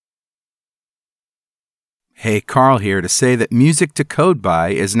Hey, Carl here to say that Music to Code By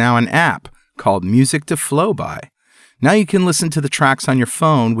is now an app called Music to Flow By. Now you can listen to the tracks on your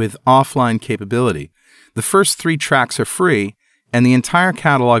phone with offline capability. The first 3 tracks are free, and the entire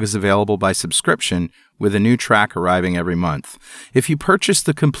catalog is available by subscription with a new track arriving every month. If you purchase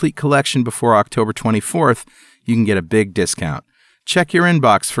the complete collection before October 24th, you can get a big discount. Check your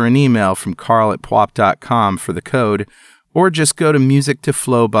inbox for an email from carl@pwop.com for the code, or just go to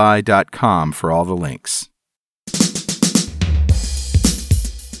musictoflowby.com for all the links.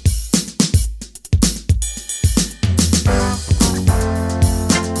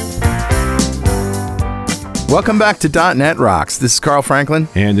 Welcome back to .NET Rocks. This is Carl Franklin.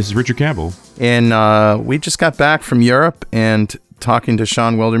 And this is Richard Campbell. And we just got back from Europe and talking to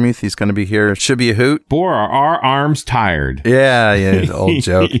Shawn Wildermuth. He's going to be here. Should be a hoot. Boy, are our arms tired. Yeah, old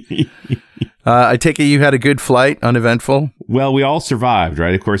joke. I take it you had a good flight, uneventful? Well, we all survived,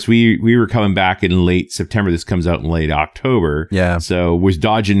 right? Of course, we were coming back in late September. This comes out in late October. Yeah. So was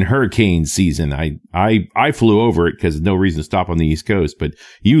dodging hurricane season. I flew over it because no reason to stop on the East Coast, but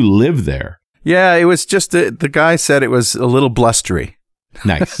you live there. Yeah, it was just, the guy said it was a little blustery.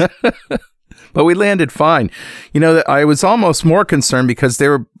 Nice. But we landed fine. You know, I was almost more concerned because they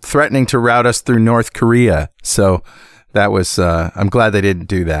were threatening to route us through North Korea. So that was, I'm glad they didn't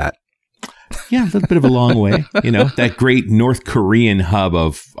do that. Yeah, a little bit of a long way. You know, that great North Korean hub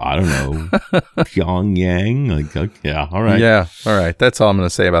of, I don't know, Pyongyang. Yeah, all right. Yeah, all right. That's all I'm going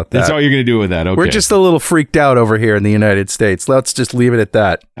to say about that. That's all you're going to do with that. Okay. We're just a little freaked out over here in the United States. Let's just leave it at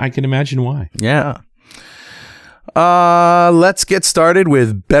that. I can imagine why. Yeah. Let's get started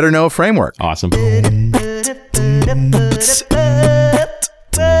with Better Know Framework. Awesome. All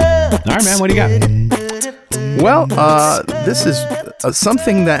right, man. What do you got? Well, this is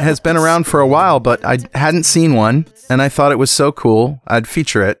something that has been around for a while, but I hadn't seen one, and I thought it was so cool, I'd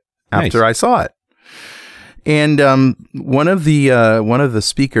feature it after I saw it. And one of the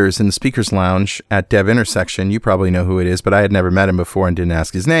speakers in the speakers lounge at Dev Intersection, you probably know who it is, but I had never met him before and didn't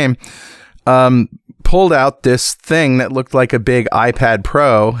ask his name, pulled out this thing that looked like a big iPad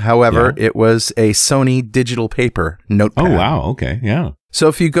Pro. However, it was a Sony digital paper notepad. Oh, wow. Okay. Yeah. So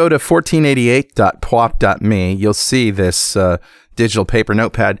if you go to 1488.pwop.me, you'll see this digital paper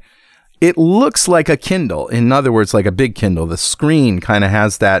notepad. It looks like a Kindle. In other words, like a big Kindle. The screen kind of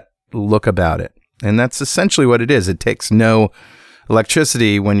has that look about it. And that's essentially what it is. It takes no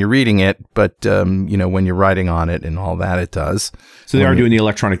electricity when you're reading it, but when you're writing on it and all that, it does. So they are doing the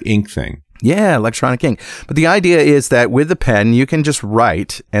electronic ink thing. Yeah, electronic ink. But the idea is that with the pen, you can just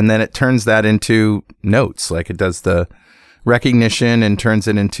write, and then it turns that into notes, like it does the recognition and turns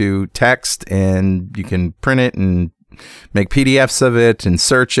it into text, and you can print it and make PDFs of it and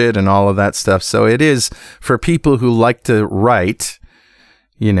search it and all of that stuff. So it is for people who like to write,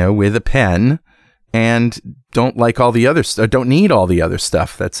 with a pen and don't like all the other stuff, don't need all the other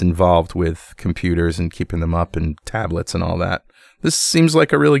stuff that's involved with computers and keeping them up and tablets and all that. This seems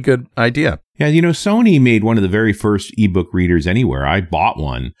like a really good idea. Yeah, Sony made one of the very first ebook readers anywhere. I bought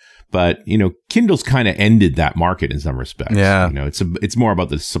one. But, Kindle's kind of ended that market in some respects. Yeah. It's more about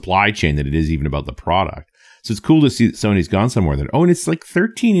the supply chain than it is even about the product. So it's cool to see that Sony's gone somewhere that, and it's like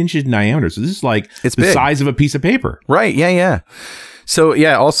 13 inches in diameter. So this is like it's the big. Size of a piece of paper. Right. Yeah. So,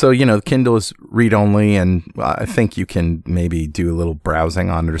 yeah, also, Kindle is read-only, and I think you can maybe do a little browsing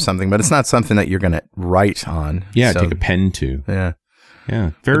on it or something, but it's not something that you're going to write on. Yeah, take a pen to. Yeah.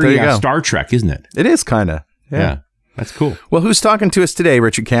 Yeah. Very Star Trek, isn't it? It is kind of. Yeah. That's cool. Well, who's talking to us today,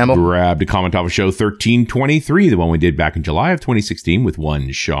 Richard Campbell? Grabbed a comment off of show 1323, the one we did back in July of 2016 with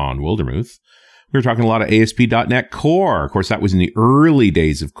one Shawn Wildermuth. We were talking a lot of ASP.NET Core. Of course, that was in the early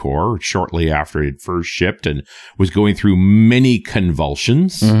days of Core, shortly after it first shipped, and was going through many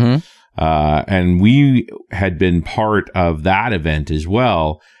convulsions. Mm-hmm. And we had been part of that event as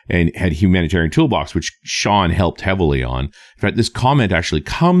well, and had Humanitarian Toolbox, which Shawn helped heavily on. In fact, this comment actually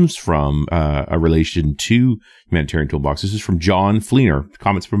comes from a relation to Humanitarian Toolbox. This is from John Fleener,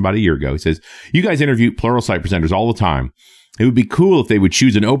 comments from about a year ago. He says, "You guys interview Pluralsight presenters all the time. It would be cool if they would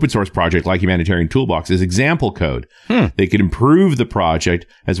choose an open source project like Humanitarian Toolbox as example code. They could improve the project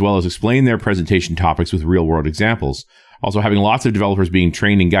as well as explain their presentation topics with real world examples. Also, having lots of developers being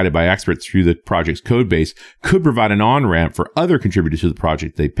trained and guided by experts through the project's code base could provide an on-ramp for other contributors to the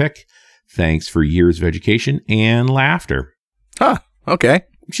project they pick. Thanks for years of education and laughter." Huh. Okay.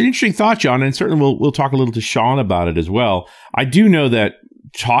 It's an interesting thought, John, and certainly we'll talk a little to Shawn about it as well. I do know that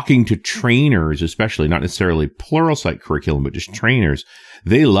talking to trainers, especially not necessarily Pluralsight curriculum, but just trainers,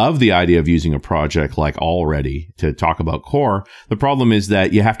 they love the idea of using a project like Already to talk about core. The problem is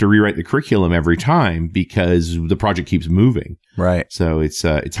that you have to rewrite the curriculum every time because the project keeps moving. Right. So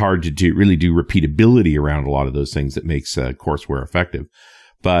it's hard to really do repeatability around a lot of those things that makes courseware effective.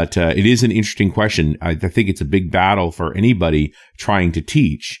 But it is an interesting question. I think it's a big battle for anybody trying to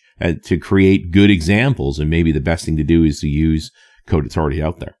teach to create good examples. And maybe the best thing to do is to use code that's already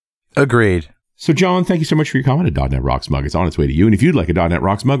out there. Agreed. So, John, thank you so much for your comment at .NET Rocks mug. It's on its way to you. And if you'd like a .NET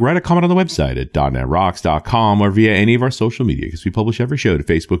Rocks mug, write a comment on the website at .NETRocks.com or via any of our social media, because we publish every show to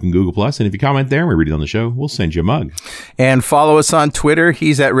Facebook and Google+. And if you comment there and we read it on the show, we'll send you a mug. And follow us on Twitter.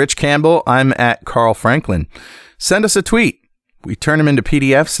 He's at Rich Campbell. I'm at Carl Franklin. Send us a tweet. We turn them into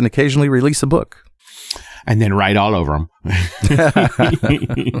PDFs and occasionally release a book. And then write all over them.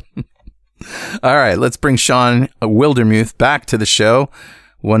 All right, let's bring Shawn Wildermuth back to the show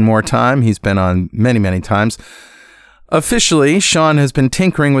one more time. He's been on many, many times. Officially, Shawn has been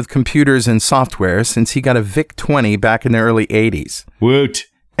tinkering with computers and software since he got a VIC-20 back in the early 80s. Woot.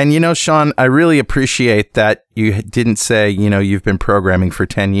 And Shawn, I really appreciate that you didn't say, you've been programming for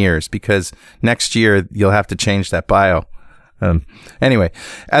 10 years, because next year you'll have to change that bio. Anyway,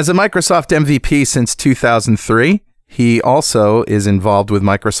 as a Microsoft MVP since 2003, he also is involved with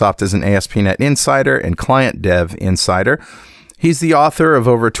Microsoft as an ASP.NET Insider and Client Dev Insider. He's the author of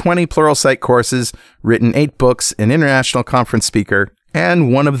over 20 Pluralsight courses, written 8 books, an international conference speaker,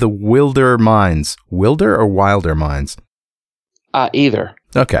 and one of the Wilder minds. Wilder or Wilder minds? Either.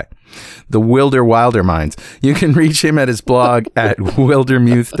 Okay. The Wilder minds. You can reach him at his blog at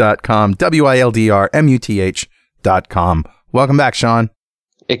wildermuth.com, WILDRMUTH.com. Welcome back, Shawn.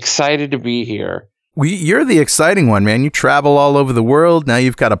 Excited to be here. You're the exciting one, man. You travel all over the world. Now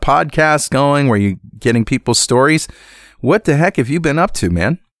you've got a podcast going where you're getting people's stories. What the heck have you been up to,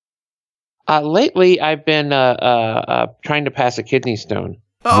 man? Lately, I've been trying to pass a kidney stone.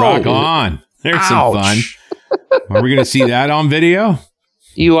 Oh, rock on. There's some fun. Are we going to see that on video?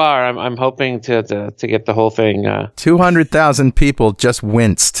 You are. I'm hoping to get the whole thing. 200,000 people just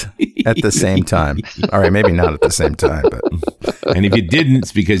winced at the same time. All right, maybe not at the same time, but. And if you didn't,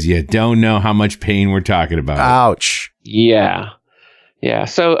 it's because you don't know how much pain we're talking about. Ouch. Yeah.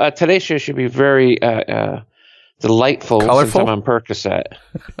 So today's show should be very delightful. Colorful? Since I'm on Percocet.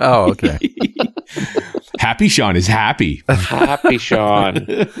 Oh, okay. Happy Shawn is happy. Happy Shawn.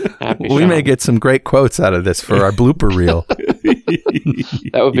 We may get some great quotes out of this for our blooper reel.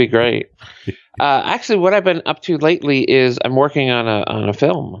 That would be great. Actually, what I've been up to lately is I'm working on a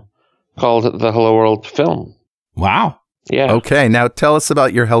film called the Hello World film. Wow. Yeah. Okay. Now tell us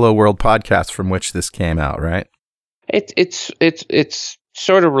about your Hello World podcast from which this came out, right? It's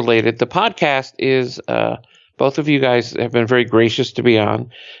sort of related. The podcast is both of you guys have been very gracious to be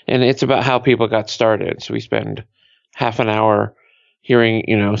on, and it's about how people got started. So we spend half an hour hearing,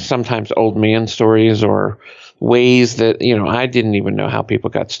 sometimes old man stories or ways that, I didn't even know how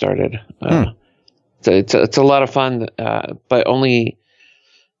people got started. So it's a lot of fun, but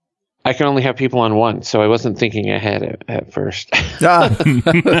I can only have people on once, so I wasn't thinking ahead at first.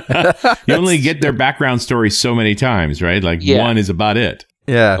 You only get their background story so many times, right? Like one is about it.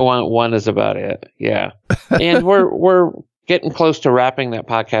 Yeah. One is about it. Yeah. And we're getting close to wrapping that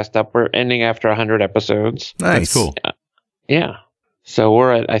podcast up. We're ending after 100 episodes. Nice. That's cool. Yeah. So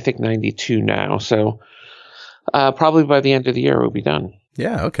we're at, I think, 92 now. So probably by the end of the year, we'll be done.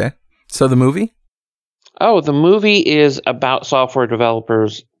 Yeah. Okay. So the movie? Oh, the movie is about software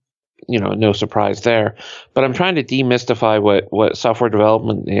developers. No surprise there. But I'm trying to demystify what software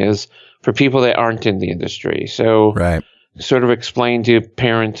development is for people that aren't in the industry. So right. Sort of explain to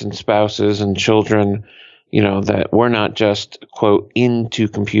parents and spouses and children, that we're not just, quote, into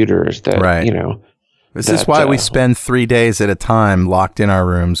computers. That, right. This is why we spend 3 days at a time locked in our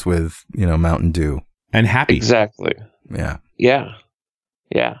rooms with, Mountain Dew. And happy. Exactly. Yeah. Yeah.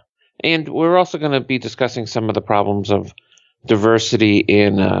 Yeah. And we're also going to be discussing some of the problems of diversity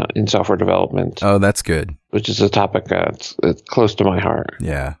in software development. Oh, that's good. Which is a topic that's close to my heart.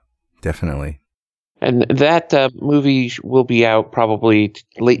 Yeah, definitely. And that movie will be out probably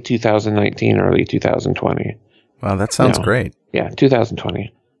late 2019, early 2020. Wow, that sounds great. Yeah,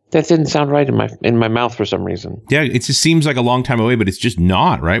 2020. That didn't sound right in my mouth for some reason. Yeah, it just seems like a long time away, but it's just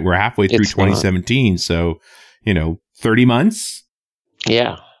not, right? We're halfway through 2017, so, 30 months?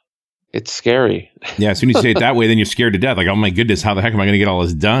 Yeah. It's scary. Yeah, as soon as you say it that way, then you're scared to death. Like, oh my goodness, how the heck am I going to get all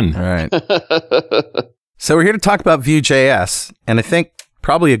this done? All right. So we're here to talk about Vue.js, and I think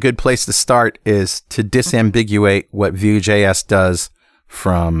probably a good place to start is to disambiguate what Vue.js does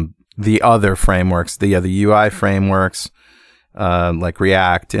from the other frameworks, the other UI frameworks, like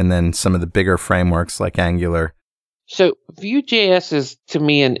React, and then some of the bigger frameworks like Angular. So vue.js is, to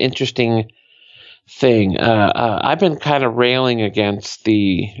me, an interesting thing. I've been kind of railing against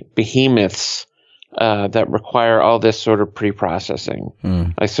the behemoths that require all this sort of pre-processing.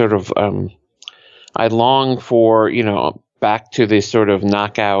 I long for, back to the sort of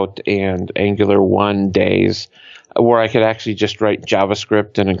Knockout and Angular 1 days where I could actually just write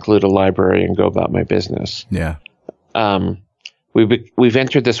JavaScript and include a library and go about my business. Yeah. We've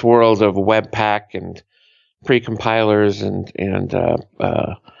entered this world of Webpack and pre-compilers and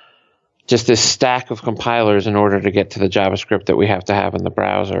just this stack of compilers in order to get to the JavaScript that we have to have in the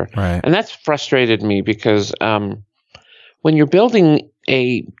browser. Right. And that's frustrated me because when you're building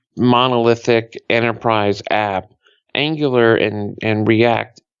a monolithic enterprise app, Angular and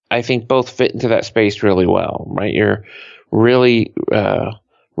React, I think both fit into that space really well, right? You're really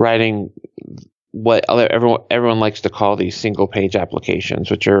writing what everyone likes to call these single-page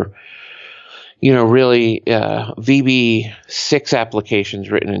applications, which are really VB6 applications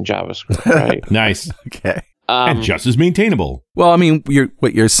written in JavaScript, right? Nice. Okay. And just as maintainable. Well, I mean,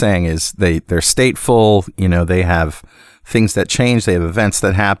 what you're saying is they're stateful. They have things that change. They have events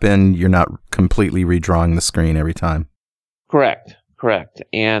that happen. You're not completely redrawing the screen every time. Correct.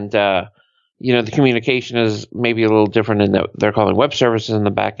 And, the communication is maybe a little different in that they're calling web services in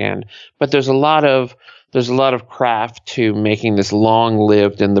the back end, but there's a lot of craft to making this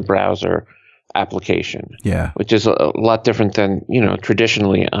long-lived in the browser application, which is a lot different than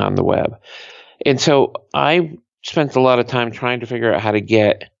traditionally on the web. And so I spent a lot of time trying to figure out how to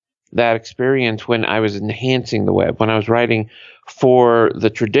get that experience when I was enhancing the web, when I was writing for the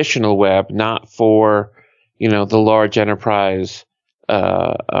traditional web, not for the large enterprise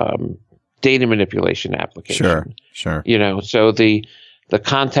data manipulation application. Sure. So the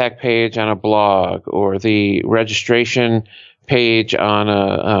contact page on a blog or the registration page on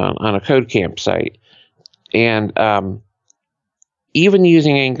a code camp site, and even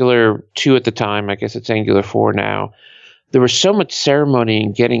using Angular 2 at the time, I guess it's Angular 4 now, there was so much ceremony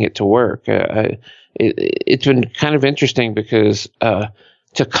in getting it to work. It's been kind of interesting because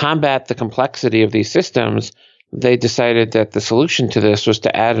to combat the complexity of these systems, they decided that the solution to this was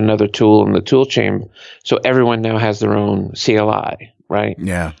to add another tool in the tool chain, so everyone now has their own CLI, right?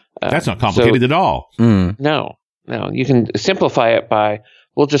 Yeah. That's not complicated at all. No, you can simplify it by,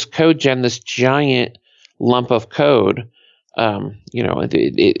 we'll just code gen this giant lump of code.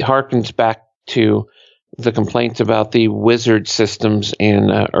 It harkens back to the complaints about the wizard systems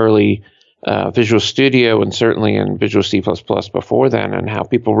in early Visual Studio and certainly in Visual C++ before then, and how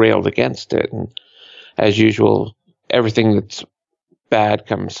people railed against it. And as usual, everything that's bad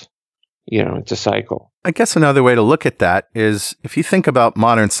comes, it's a cycle. I guess another way to look at that is if you think about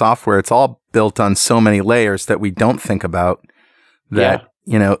modern software, it's all built on so many layers that we don't think about that,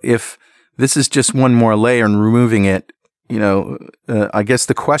 if this is just one more layer and removing it, I guess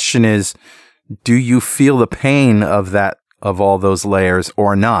the question is, do you feel the pain of all those layers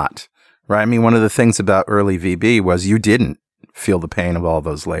or not? Right? I mean, one of the things about early VB was you didn't feel the pain of all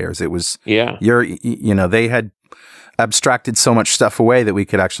those layers. It was, they had abstracted so much stuff away that we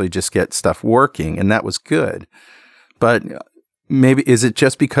could actually just get stuff working, and that was good. But maybe, is it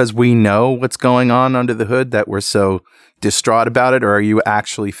just because we know what's going on under the hood that we're so distraught about it, or are you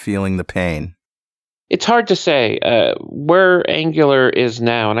actually feeling the pain? It's hard to say. Where Angular is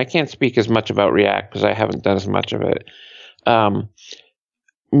now, and I can't speak as much about React because I haven't done as much of it.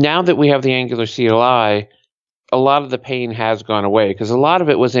 Now that we have the Angular CLI, a lot of the pain has gone away because a lot of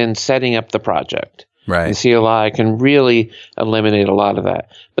it was in setting up the project. Right. And CLI can really eliminate a lot of that.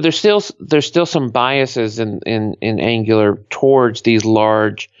 But there's still some biases in Angular towards these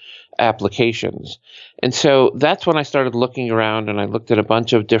large applications. And so that's when I started looking around and I looked at a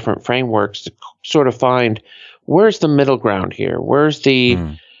bunch of different frameworks to sort of find where's the middle ground here? Where's the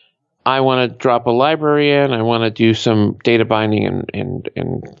I want to drop a library in, I want to do some data binding and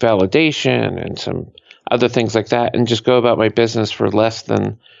validation and some other things like that, and just go about my business for less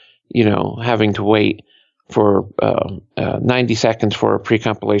than having to wait for 90 seconds for a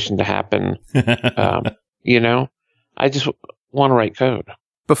pre-compilation to happen. I just want to write code.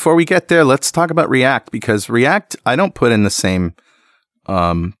 Before we get there, let's talk about React, because React I don't put in the same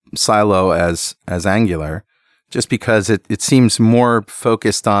silo as Angular, just because it seems more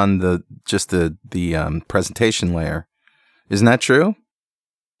focused on the presentation layer. Isn't that true?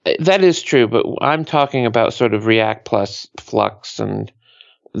 That is true, but I'm talking about sort of React plus Flux and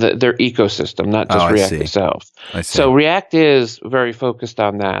their ecosystem, not just React itself. I see. So React is very focused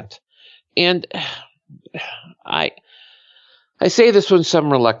on that. And I say this with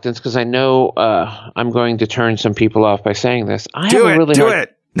some reluctance because I know I'm going to turn some people off by saying this. Do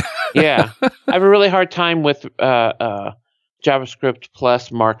it. Yeah, I have a really hard time with JavaScript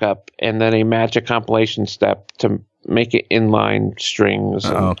plus markup and then a magic compilation step to make it inline strings.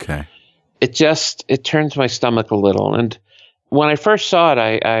 Okay. It turns my stomach a little. And when I first saw it,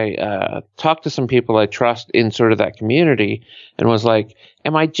 I talked to some people I trust in sort of that community and was like,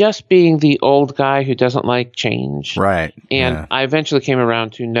 am I just being the old guy who doesn't like change? Right. And I eventually came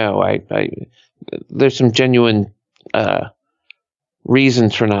around to no, there's some genuine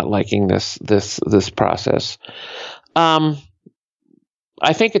reasons for not liking this process.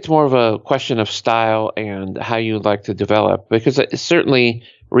 I think it's more of a question of style and how you like to develop, because certainly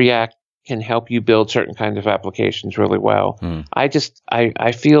React can help you build certain kinds of applications really well.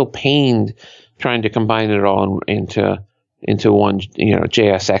 I feel pained trying to combine it all into one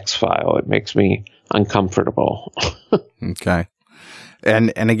JSX file. It makes me uncomfortable. Okay.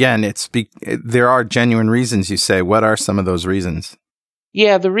 And again, there are genuine reasons, you say. What are some of those reasons?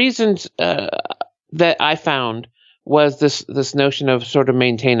 Yeah, the reasons that I found was this notion of sort of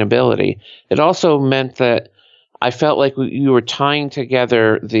maintainability. It also meant that I felt like you were tying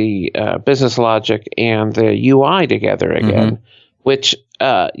together the business logic and the UI together again, which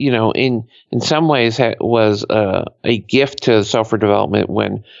in some ways was a gift to software development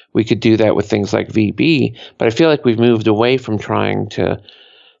when we could do that with things like VB. But I feel like we've moved away from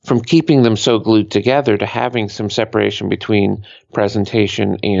from keeping them so glued together to having some separation between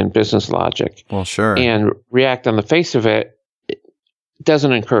presentation and business logic. Well, sure. And React, on the face of it,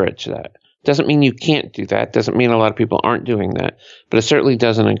 doesn't encourage that. Doesn't mean you can't do that. Doesn't mean a lot of people aren't doing that. But it certainly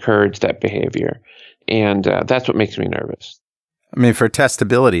doesn't encourage that behavior. And that's what makes me nervous. I mean, for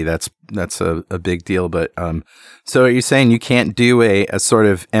testability, that's a big deal. But so are you saying you can't do a sort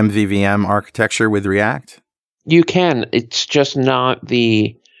of MVVM architecture with React? You can. It's just not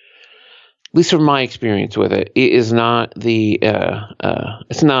at least from my experience with it, it is not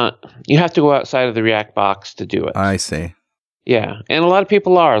it's not, you have to go outside of the React box to do it. I see. Yeah. And a lot of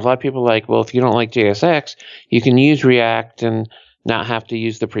people are. A lot of people are like, well, if you don't like JSX, you can use React and not have to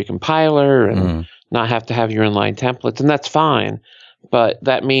use the precompiler and not have to have your inline templates. And that's fine. But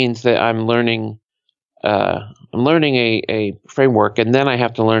that means that I'm learning a framework, and then I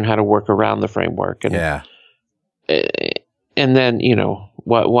have to learn how to work around the framework. And, and then,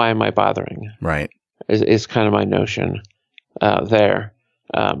 why am I bothering? Right. Is kind of my notion there.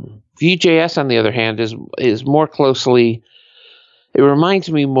 Vue.js, on the other hand, is more closely. It reminds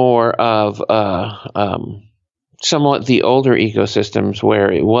me more of somewhat the older ecosystems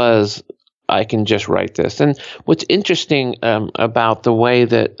where it was, I can just write this. And what's interesting about the way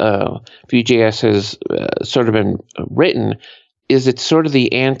that Vue.js has sort of been written is it's sort of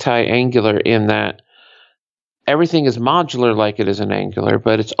the anti-Angular in that everything is modular like it is in Angular,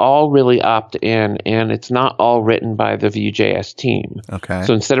 but it's all really opt-in, and it's not all written by the Vue.js team. Okay.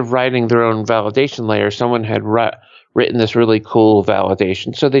 So instead of writing their own validation layer, someone had written this really cool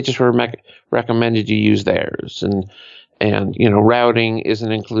validation. So they just recommended you use theirs. And routing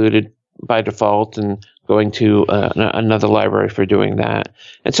isn't included by default, and going to another library for doing that.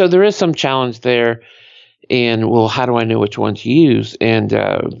 And so there is some challenge there. And, well, how do I know which one to use? And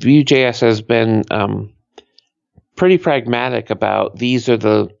Vue.js has been pretty pragmatic about these are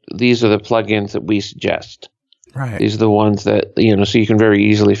the plugins that we suggest. Right. These are the ones that, so you can very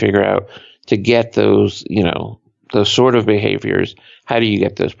easily figure out to get those, those sort of behaviors. How do you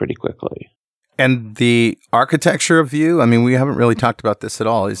get those pretty quickly? And the architecture of Vue, I mean, we haven't really talked about this at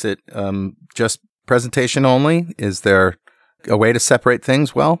all. Is it just presentation only? Is there a way to separate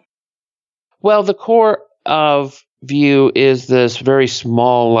things well? Well, the core of Vue is this very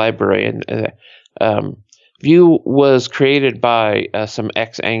small library. And Vue was created by some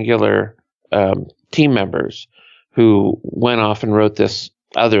ex-Angular team members who went off and wrote this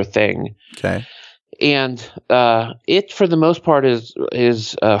other thing. Okay. And it, for the most part,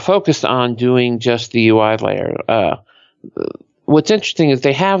 is focused on doing just the UI layer. What's interesting is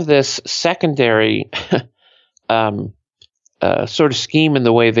they have this secondary sort of scheme in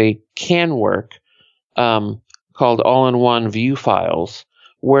the way they can work called all-in-one Vue files,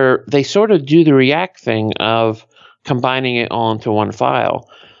 where they sort of do the React thing of combining it all into one file.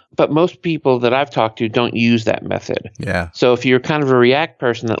 But most people that I've talked to don't use that method. Yeah. So if you're kind of a React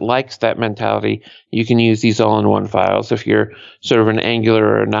person that likes that mentality, you can use these all-in-one files. If you're sort of an Angular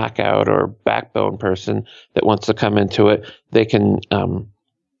or a Knockout or Backbone person that wants to come into it, they can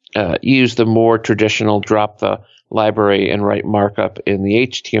use the more traditional drop the library and write markup in the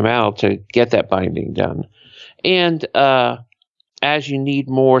HTML to get that binding done. And as you need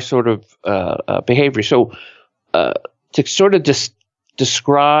more sort of behavior. So to sort of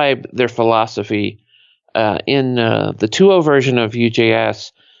describe their philosophy, in the 2.0 version of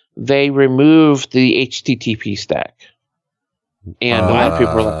Vue.js, they removed the HTTP stack. And a lot of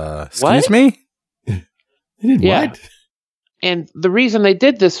people were like, what? Excuse me? They did what? And the reason they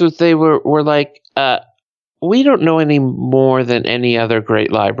did this was they were like, we don't know any more than any other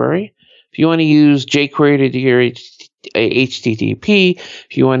great library. If you want to use jQuery to do your HTTP,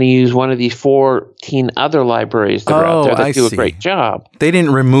 if you want to use one of these 14 other libraries that are out there that do a great job. They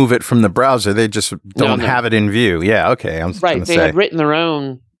didn't remove it from the browser. They just don't have it in Vue. Yeah, okay. They had written their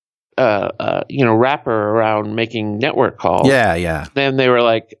own wrapper around making network calls. Yeah. Then they were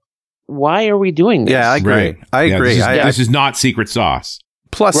like, why are we doing this? Yeah, I agree. Right. I agree. This is not secret sauce.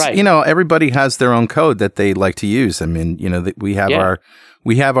 Plus, everybody has their own code that they like to use. I mean, we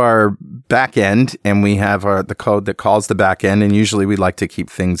have our back end, and we have the code that calls the back end, and usually we like to keep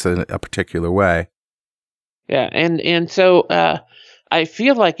things a particular way. Yeah, and so I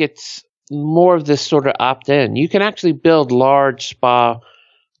feel like it's more of this sort of opt-in. You can actually build large SPA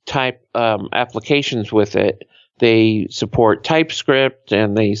type applications with it. They support TypeScript,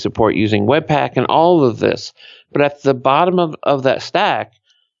 and they support using Webpack and all of this. But at the bottom of that stack,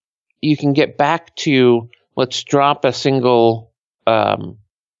 you can get back to, let's drop a single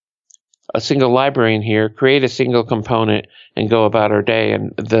library in here, create a single component, and go about our day.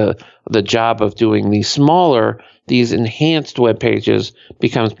 And the job of doing these enhanced web pages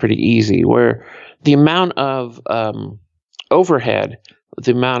becomes pretty easy, where the amount of overhead,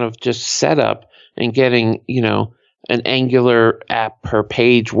 the amount of just setup and getting, an Angular app per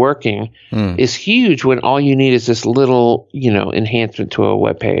page working is huge when all you need is this little, enhancement to a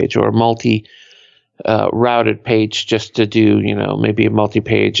web page or a routed page just to do, maybe a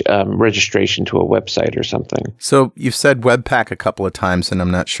multi-page registration to a website or something. So you've said Webpack a couple of times, and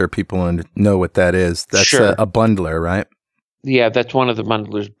I'm not sure people know what that is. That's sure. a bundler, right? Yeah, that's one of the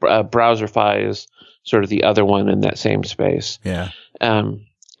bundlers. Browserify is sort of the other one in that same space. Yeah.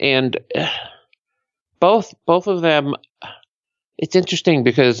 And both of them, it's interesting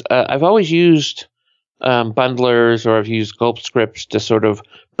because I've always used bundlers, or I've used gulp scripts to sort of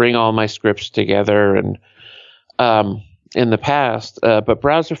bring all my scripts together, and in the past, but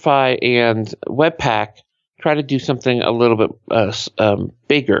Browserify and Webpack try to do something a little bit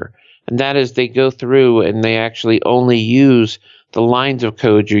bigger, and that is they go through and they actually only use the lines of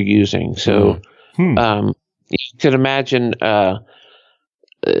code you're using. So you could imagine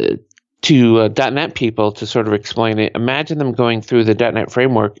to .NET people, to sort of explain it, imagine them going through the .NET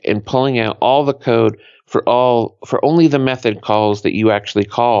framework and pulling out all the code for only the method calls that you actually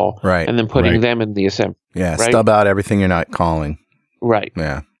call, right, and then putting them in the assembly. Yeah, right? Stub out everything you're not calling. Right.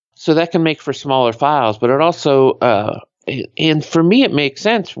 Yeah. So that can make for smaller files, but it also, and for me, it makes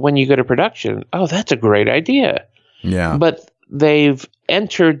sense when you go to production. Oh, that's a great idea. Yeah. But they've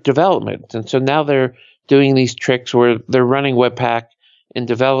entered development, and so now they're doing these tricks where they're running Webpack in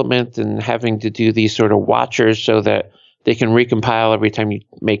development and having to do these sort of watchers so that they can recompile every time you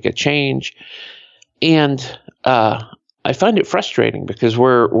make a change. And I find it frustrating because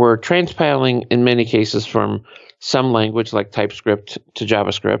we're transpiling in many cases from some language like TypeScript to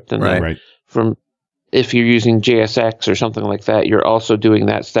JavaScript, and then from, if you're using JSX or something like that, you're also doing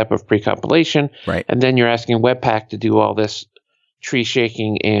that step of precompilation, and then you're asking Webpack to do all this tree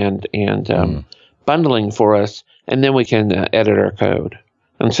shaking and bundling for us, and then we can edit our code.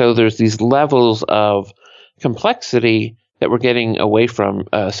 And so there's these levels of complexity that we're getting away from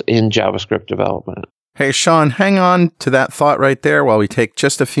us in JavaScript development. Hey, Shawn, hang on to that thought right there while we take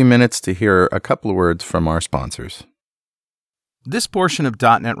just a few minutes to hear a couple of words from our sponsors. This portion of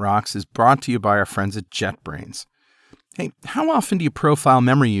 .NET Rocks is brought to you by our friends at JetBrains. Hey, how often do you profile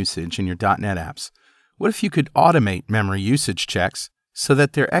memory usage in your .NET apps? What if you could automate memory usage checks so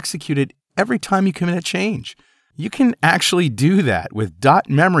that they're executed every time you commit a change? You can actually do that with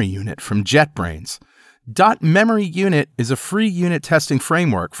 .memory unit from JetBrains. .memory unit is a free unit testing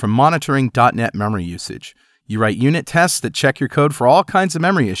framework for monitoring .NET memory usage. You write unit tests that check your code for all kinds of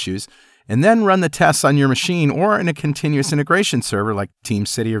memory issues, and then run the tests on your machine or in a continuous integration server like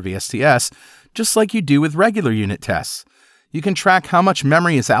TeamCity or VSTS, just like you do with regular unit tests. You can track how much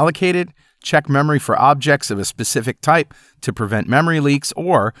memory is allocated, check memory for objects of a specific type to prevent memory leaks,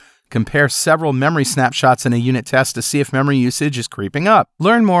 or compare several memory snapshots in a unit test to see if memory usage is creeping up.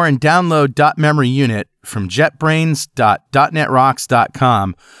 Learn more and download .memory unit from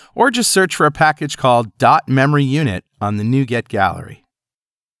jetbrains.netrocks.com, or just search for a package called .memory unit on the NuGet gallery.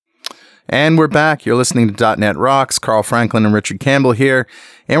 And we're back. You're listening to .NET Rocks. Carl Franklin and Richard Campbell here.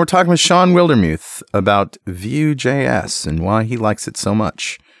 And we're talking with Shawn Wildermuth about Vue.js and why he likes it so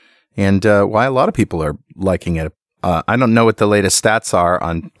much. And why a lot of people are liking it, I don't know what the latest stats are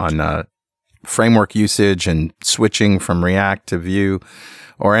on framework usage and switching from React to Vue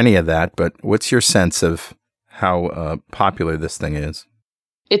or any of that, but what's your sense of how popular this thing is?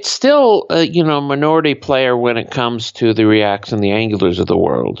 It's still a minority player when it comes to the Reacts and the Angulars of the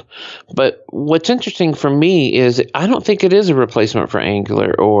world. But what's interesting for me is I don't think it is a replacement for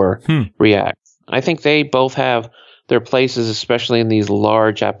Angular or React. I think they both have their places, especially in these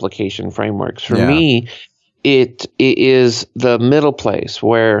large application frameworks. For me, it is the middle place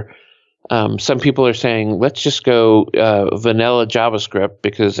where some people are saying, let's just go vanilla JavaScript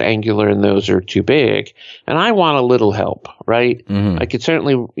because Angular and those are too big. And I want a little help, right? I could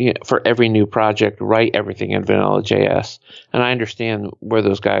certainly, for every new project, write everything in vanilla JS. And I understand where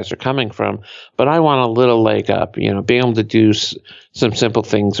those guys are coming from. But I want a little leg up, being able to do some simple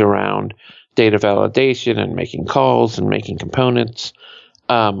things around data validation and making calls and making components.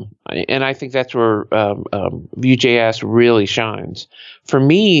 And I think that's where vue.js really shines. For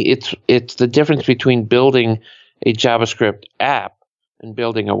me, it's the difference between building a JavaScript app and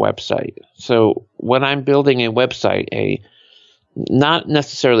building a website. So when I'm building a website, not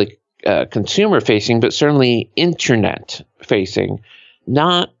necessarily consumer facing, but certainly internet facing,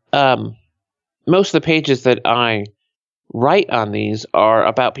 not most of the pages that I write on these are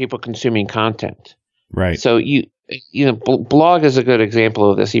about people consuming content. Right. So blog is a good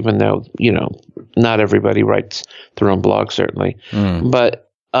example of this, even though, not everybody writes their own blog, certainly. But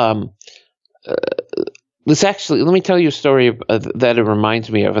this actually, let me tell you a story that it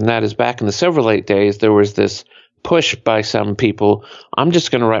reminds me of, and that is back in the Silverlight days, there was this push by some people, I'm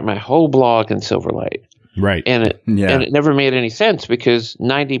just going to write my whole blog in Silverlight. Right. And it never made any sense because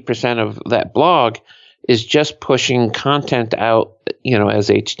 90% of that blog is just pushing content out, as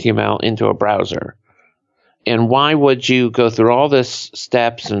HTML into a browser. And why would you go through all this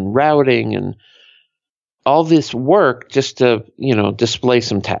steps and routing and all this work just to, display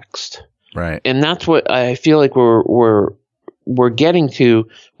some text? Right. And that's what I feel like we're getting to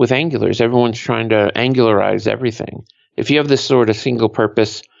with Angulars. Everyone's trying to Angularize everything. If you have this sort of single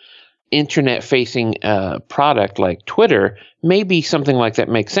purpose internet-facing product like Twitter, maybe something like that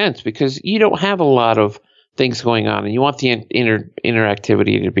makes sense because you don't have a lot of things going on, and you want the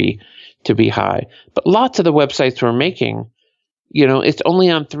interactivity to be high. But lots of the websites we're making, it's only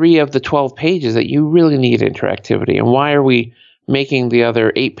on 3 of the 12 pages that you really need interactivity. And why are we making the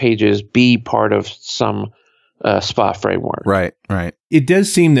other 8 pages be part of some Spot framework? Right, right. It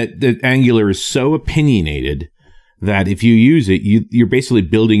does seem that Angular is so opinionated that if you use it, you're basically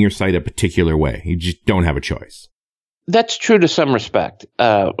building your site a particular way. You just don't have a choice. That's true to some respect.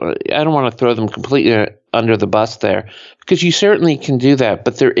 I don't want to throw them completely under the bus there because you certainly can do that,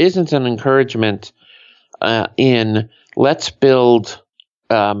 but there isn't an encouragement in let's build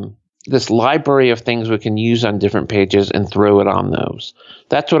this library of things we can use on different pages and throw it on those.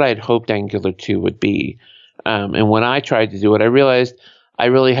 That's what I'd hoped Angular 2 would be. And when I tried to do it, I realized I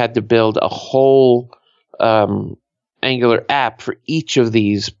really had to build a whole Angular app for each of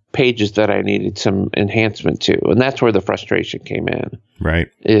these pages that I needed some enhancement to. And that's where the frustration came in. Right.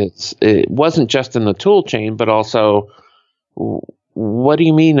 It wasn't just in the tool chain, but also, what do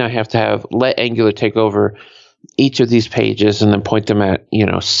you mean I have to let Angular take over each of these pages and then point them at,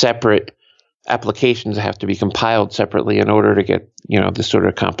 separate applications that have to be compiled separately in order to get, this sort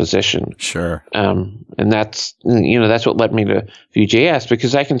of composition. Sure. And that's what led me to Vue.js,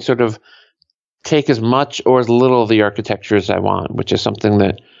 because I can sort of take as much or as little of the architecture as I want, which is something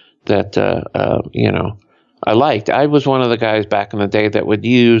that I liked. I was one of the guys back in the day that would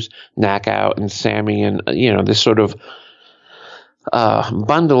use Knockout and Sammy and this sort of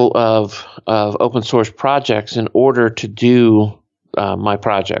bundle of open source projects in order to do my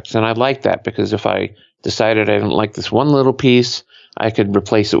projects. And I liked that because if I decided I didn't like this one little piece, I could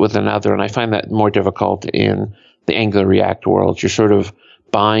replace it with another. And I find that more difficult in the Angular React world. You're sort of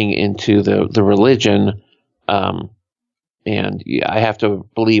buying into the religion, and I have to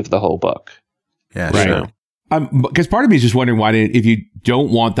believe the whole book. Yeah, right. Sure. Because part of me is just wondering why, if you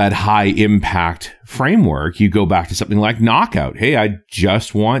don't want that high impact framework, you go back to something like Knockout. Hey, I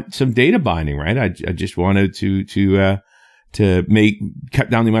just want some data binding, right? I just wanted to cut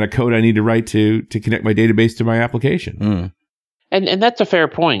down the amount of code I need to write to connect my database to my application. Mm. And that's a fair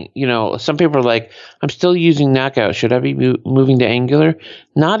point. Some people are like, I'm still using Knockout. Should I be moving to Angular?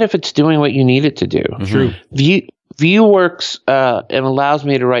 Not if it's doing what you need it to do. Mm-hmm. True. Vue works and allows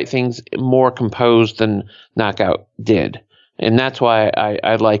me to write things more composed than Knockout did. And that's why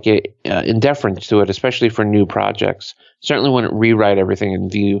I like it in deference to it, especially for new projects. Certainly wouldn't rewrite everything in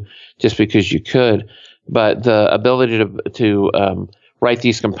Vue just because you could. But the ability to write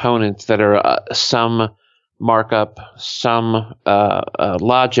these components that are some markup, some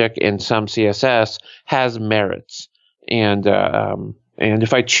logic, and some CSS has merits. And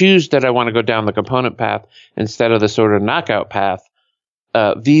if I choose that I want to go down the component path instead of the sort of knockout path,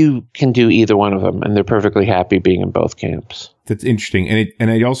 Vue can do either one of them, and they're perfectly happy being in both camps. That's interesting.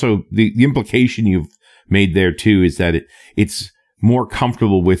 And I also, the implication you've made there too is that it's more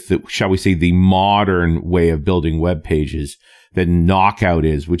comfortable with the, shall we say, the modern way of building web pages than Knockout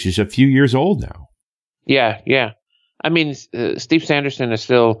is, which is a few years old now. Yeah. I mean, Steve Sanderson is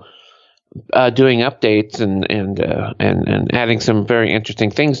still doing updates and adding some very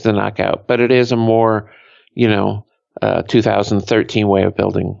interesting things to Knockout, but it is a more, 2013 way of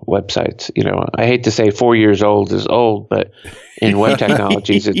building websites. I hate to say 4 years old is old, but in web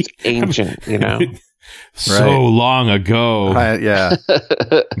technologies, it's ancient, So long ago. Yeah.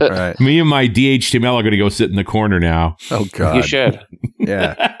 Right. Me and my DHTML are going to go sit in the corner now. Oh, God. You should.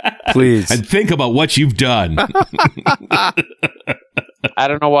 Yeah. Please. And think about what you've done. I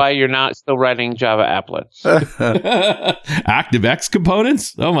don't know why you're not still writing Java applets. ActiveX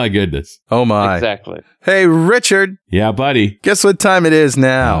components? Oh, my goodness. Oh, my. Exactly. Hey, Richard. Yeah, buddy. Guess what time it is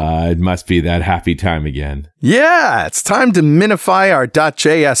now? It must be that happy time again. Yeah, it's time to minify our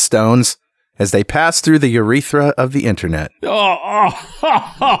 .js stones as they pass through the urethra of the internet. Oh,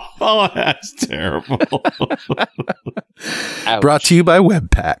 that's terrible. Brought to you by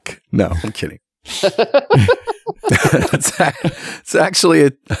Webpack. No, I'm kidding. It's actually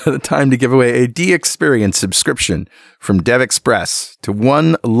a time to give away a D-Experience subscription from DevExpress to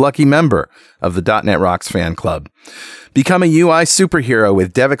one lucky member of the .NET Rocks fan club. Become a UI superhero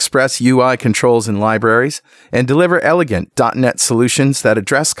with DevExpress UI controls and libraries, and deliver elegant .NET solutions that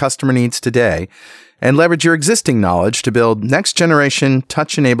address customer needs today, and leverage your existing knowledge to build next-generation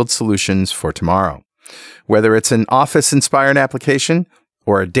touch-enabled solutions for tomorrow. Whether it's an Office-inspired application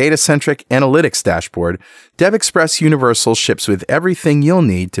or a data-centric analytics dashboard, DevExpress Universal ships with everything you'll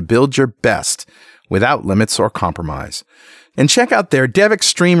need to build your best without limits or compromise. And check out their Dev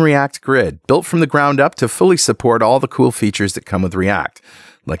Extreme React Grid, built from the ground up to fully support all the cool features that come with React,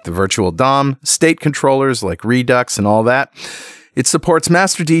 like the virtual DOM, state controllers like Redux and all that. It supports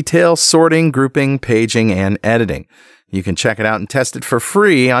master detail, sorting, grouping, paging, and editing. You can check it out and test it for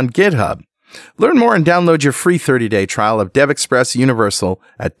free on GitHub. Learn more and download your free 30-day trial of DevExpress Universal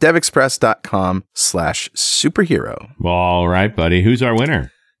at devexpress.com/superhero. All right, buddy. Who's our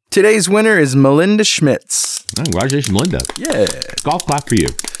winner? Today's winner is Melinda Schmitz. Oh, congratulations, Melinda. Yeah. Golf clap for you.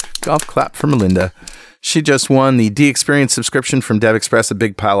 Golf clap for Melinda. She just won the D-Experience subscription from DevExpress, a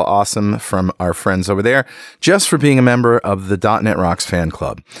big pile of awesome from our friends over there, just for being a member of the .NET Rocks fan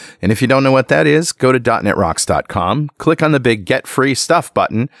club. And if you don't know what that is, go to .NETRocks.com, click on the big Get Free Stuff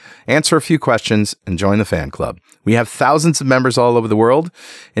button, answer a few questions, and join the fan club. We have thousands of members all over the world.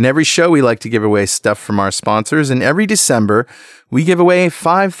 In every show, we like to give away stuff from our sponsors, and every December, we give away a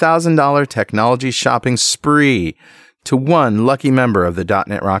 $5,000 technology shopping spree to one lucky member of the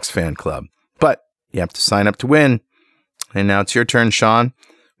 .NET Rocks fan club. But you have to sign up to win. And now it's your turn, Shawn.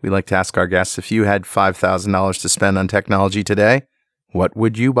 We like to ask our guests, if you had $5,000 to spend on technology today, what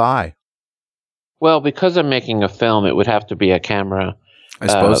would you buy? Well, because I'm making a film, it would have to be a camera. I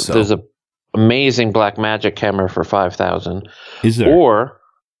suppose so. There's an amazing Blackmagic camera for $5,000. Is there?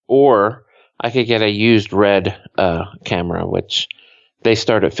 Or I could get a used Red camera, which they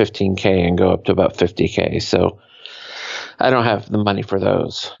start at $15K and go up to about $50K. So I don't have the money for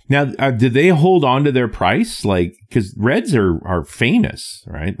those. Now, did they hold on to their price? Like, because Reds are famous,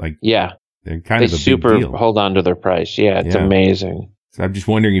 right? Like, yeah, they're kind of a super big deal. hold on to their price. Yeah, it's amazing. So I'm just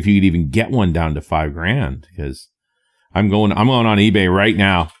wondering if you could even get one down to $5,000, because I'm going on eBay right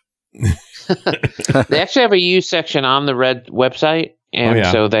now. They actually have a used section on the Red website, and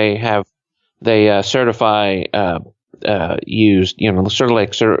so they certify used, sort of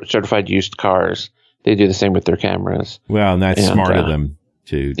like certified used cars. They do the same with their cameras. Well, and that's smart of them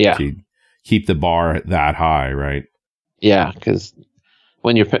to keep the bar that high, right? Yeah, because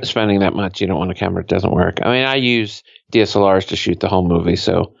when you're spending that much, you don't want a camera that doesn't work. I mean, I use DSLRs to shoot the whole movie,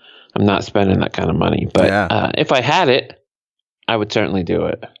 so I'm not spending that kind of money. But if I had it, I would certainly do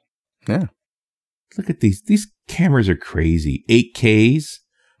it. Yeah. Look at these. These cameras are crazy. 8Ks,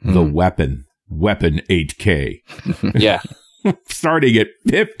 the Weapon 8K. Yeah. Starting at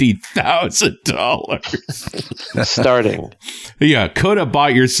 $50,000. Starting. Yeah, could have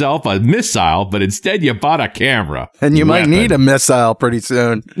bought yourself a missile, but instead you bought a camera. And you might need a missile pretty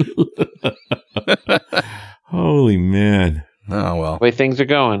soon. Holy man. Oh, well. The way things are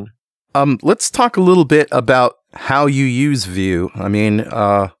going. Let's talk a little bit about how you use Vue. I mean,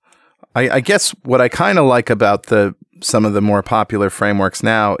 I guess what I kind of like about the some of the more popular frameworks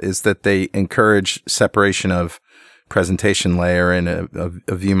now is that they encourage separation of presentation layer in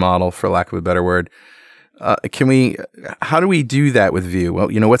a view model, for lack of a better word. How do we do that with Vue? Well,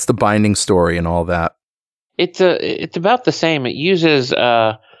 what's the binding story and all that? It's about the same. It uses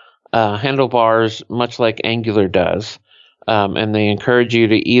handlebars much like Angular does, and they encourage you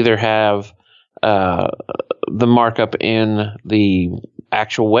to either have the markup in the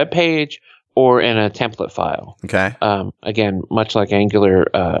actual web page or in a template file. Okay. Again, much like Angular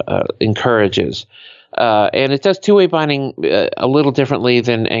encourages. And it does two-way binding a little differently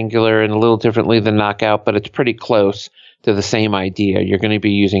than Angular and a little differently than Knockout, but it's pretty close to the same idea. You're going to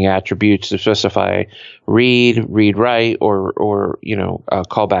be using attributes to specify read, write, or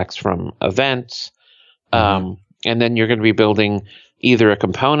callbacks from events. And then you're going to be building either a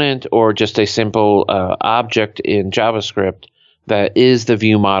component or just a simple object in JavaScript that is the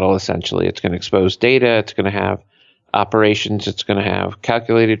view model, essentially. It's going to expose data. It's going to have operations. It's going to have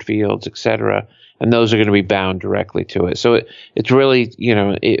calculated fields, etc. And those are going to be bound directly to it. So it's really,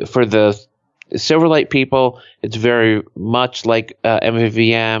 for the Silverlight people, it's very much like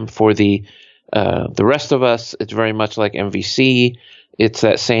MVVM. For the rest of us, it's very much like MVC. It's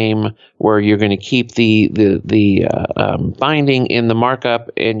that same where you're going to keep the binding in the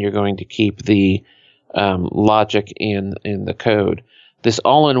markup, and you're going to keep the logic in the code. This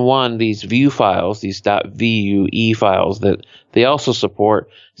all-in-one, these Vue files, these .vue files that they also support,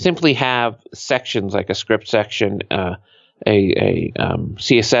 simply have sections like a script section, a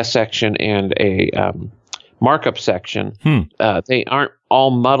CSS section, and a markup section. They aren't all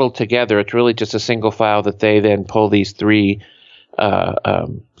muddled together. It's really just a single file that they then pull these three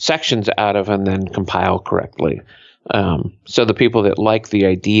sections out of and then compile correctly. So the people that like the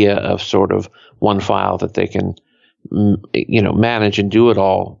idea of sort of one file that they can manage and do it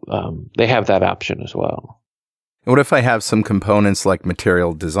all, they have that option as well. What if I have some components like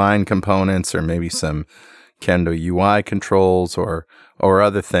material design components, or maybe some Kendo UI controls or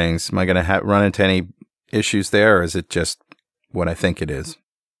other things? Am I going to run into any issues there, or is it just what I think it is?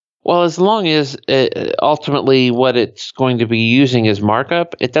 Well, as long as ultimately what it's going to be using is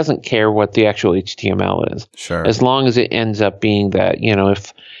markup, it doesn't care what the actual HTML is. Sure. As long as it ends up being that,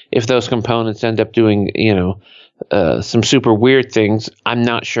 if those components end up doing, some super weird things, I'm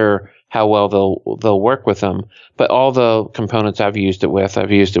not sure how well they'll work with them. But all the components I've used it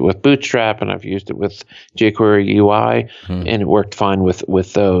with Bootstrap, and I've used it with jQuery UI, and it worked fine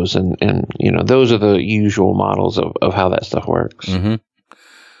with those. And those are the usual models of how that stuff works. Mm-hmm.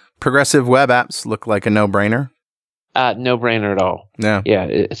 Progressive web apps look like a no-brainer? No brainer at all. Yeah. Yeah,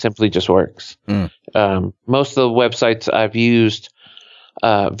 it simply just works. Most of the websites I've used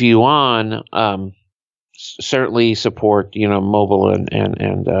Vue on certainly support, mobile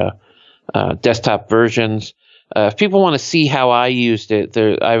and desktop versions. If people want to see how I used it,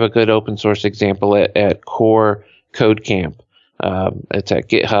 I have a good open source example at Core Code Camp. It's at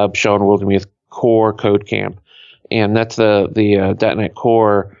GitHub, Shawn Wildermuth Core Code Camp, and that's the .NET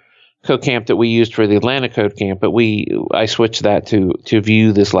Core Code Camp that we used for the Atlanta Code Camp. But I switched that to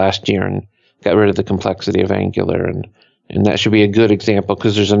Vue this last year and got rid of the complexity of Angular, and that should be a good example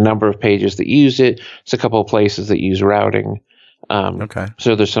because there's a number of pages that use it. There's a couple of places that use routing. Okay.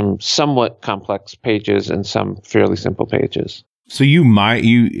 So there's some somewhat complex pages and some fairly simple pages. So you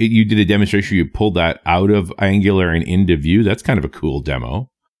did a demonstration. You pulled that out of Angular and into Vue. That's kind of a cool demo.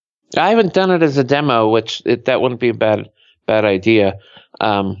 I haven't done it as a demo, which that wouldn't be a bad idea.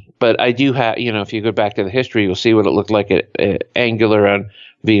 But I do have, if you go back to the history, you'll see what it looked like at Angular on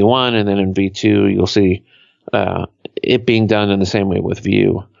V1, and then in V2, you'll see it being done in the same way with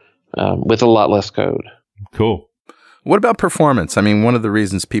Vue, with a lot less code. Cool. What about performance? I mean, one of the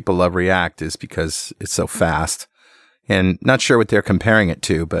reasons people love React is because it's so fast, and not sure what they're comparing it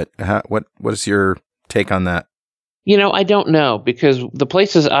to, but what is your take on that? I don't know, because the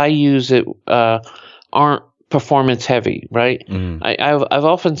places I use it aren't performance heavy, right? I've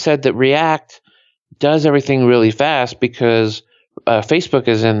often said that React does everything really fast because Facebook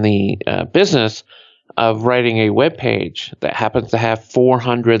is in the business of writing a web page that happens to have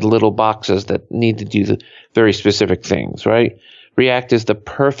 400 little boxes that need to do the very specific things, right? React is the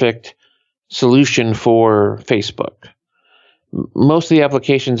perfect solution for Facebook. Most of the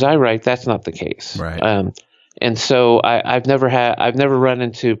applications I write, that's not the case. Right. And so I've never run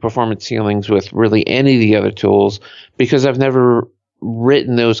into performance ceilings with really any of the other tools because I've never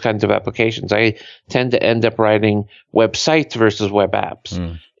written those kinds of applications. I tend to end up writing websites versus web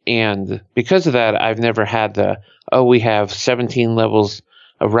apps. And because of that, I've never had we have 17 levels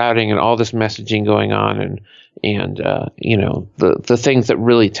of routing and all this messaging going on and the things that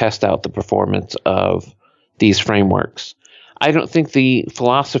really test out the performance of these frameworks. I don't think the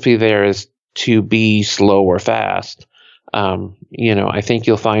philosophy there is to be slow or fast. I think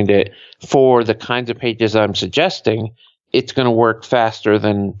you'll find it for the kinds of pages I'm suggesting, it's going to work faster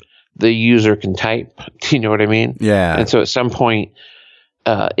than the user can type. Do you know what I mean? Yeah. And so at some point,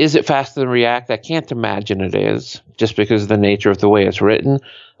 is it faster than React? I can't imagine it is, just because of the nature of the way it's written.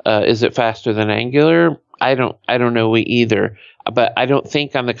 Is it faster than Angular? I don't know either. But I don't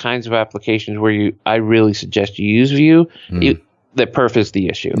think on the kinds of applications where I really suggest you use Vue, that perf is the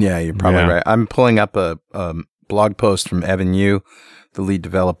issue. Yeah, you're probably right. I'm pulling up a blog post from Evan Yu, the lead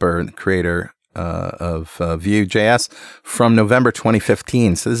developer and creator of vue.js from November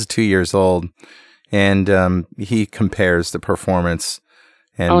 2015. So this is 2 years old. And he compares the performance.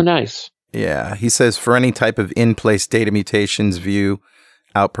 And, oh, nice. Yeah. He says for any type of in-place data mutations, Vue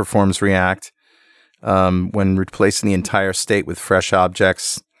outperforms React. When replacing the entire state with fresh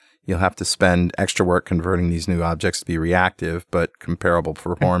objects, you'll have to spend extra work converting these new objects to be reactive, but comparable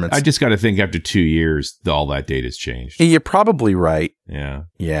performance. I just got to think after 2 years, all that data's changed. You're probably right. Yeah.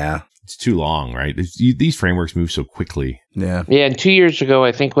 Yeah. It's too long, right? These frameworks move so quickly. Yeah. Yeah, and 2 years ago,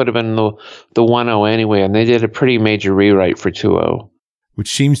 I think would have been the 1.0 anyway, and they did a pretty major rewrite for 2.0.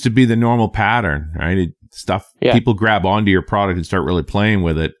 Which seems to be the normal pattern, right? People grab onto your product and start really playing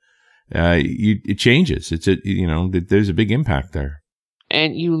with it. It changes. There's a big impact there.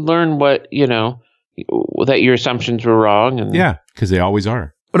 And you learn that your assumptions were wrong. And yeah, because they always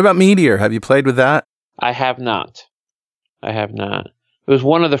are. What about Meteor? Have you played with that? I have not. It was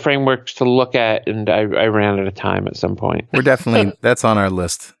one of the frameworks to look at, and I ran out of time at some point. We're definitely, that's on our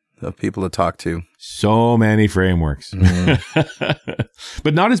list of people to talk to. So many frameworks.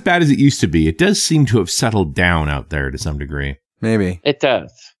 But not as bad as it used to be. It does seem to have settled down out there to some degree. Maybe. It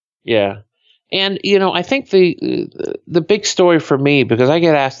does. Yeah. And, I think the big story for me, because I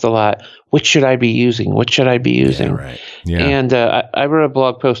get asked a lot, which should I be using? What should I be using? Yeah, right. Yeah. And I wrote a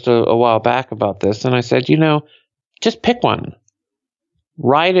blog post a while back about this, and I said, just pick one.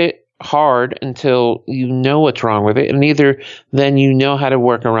 Ride it hard until you know what's wrong with it, and either then you know how to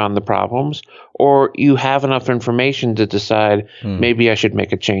work around the problems, or you have enough information to decide maybe I should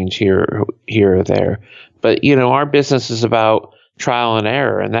make a change here or there. But, our business is about trial and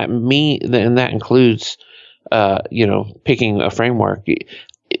error, and that includes picking a framework.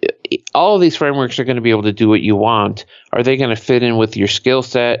 All of these frameworks are going to be able to do what you want. Are they going to fit in with your skill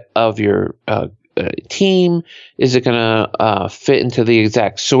set of your team? Is it going to fit into the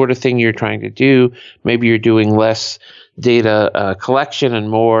exact sort of thing you're trying to do? Maybe you're doing less data collection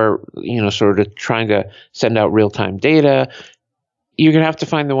and more, sort of trying to send out real-time data. You're going to have to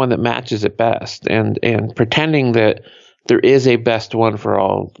find the one that matches it best, and pretending that there is a best one for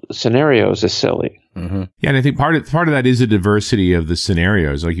all scenarios is silly. Mm-hmm. Yeah, and I think part of that is the diversity of the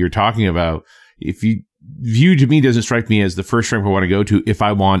scenarios. Like you're talking about, Vue to me doesn't strike me as the first framework I want to go to if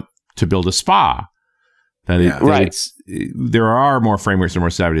I want to build a spa. There are more frameworks that are more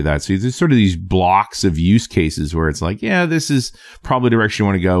savvy to that. So there's sort of these blocks of use cases where it's like, yeah, this is probably the direction you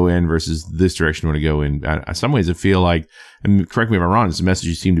want to go in versus this direction you want to go in. In some ways, I feel like, and correct me if I'm wrong, it's the message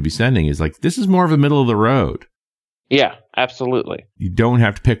you seem to be sending is like, this is more of a middle of the road. Yeah, absolutely. You don't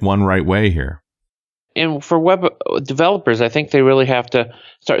have to pick one right way here. And for web developers, I think they really have to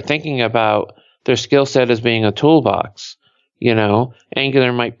start thinking about their skill set as being a toolbox.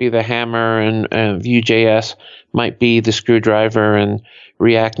 Angular might be the hammer, and Vue.js might be the screwdriver, and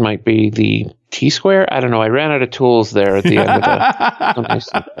React might be the T-square. I don't know. I ran out of tools there at the end of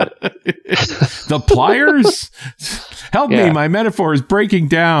the pliers? Help me. My metaphor is breaking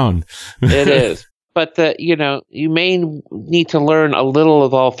down. It is. But you may need to learn a little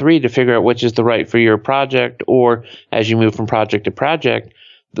of all three to figure out which is the right for your project, or as you move from project to project,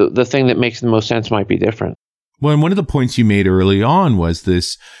 the thing that makes the most sense might be different. Well, and one of the points you made early on was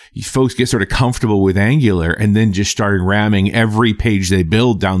this, folks get sort of comfortable with Angular and then just started ramming every page they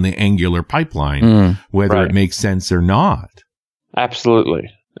build down the Angular pipeline, whether it makes sense or not.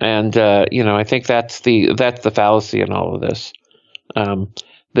 Absolutely. And, I think that's the fallacy in all of this.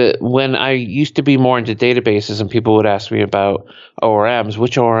 When I used to be more into databases and people would ask me about ORMs,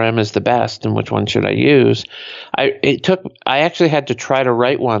 which ORM is the best and which one should I use? I actually had to try to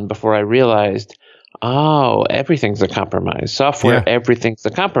write one before I realized, everything's a compromise. Software, everything's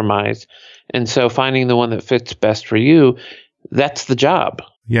a compromise. And so finding the one that fits best for you, that's the job.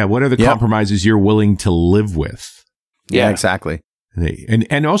 Yeah. What are the compromises you're willing to live with? Yeah, exactly.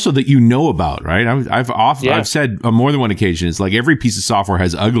 And also that about, right? I've said on more than one occasion, it's like every piece of software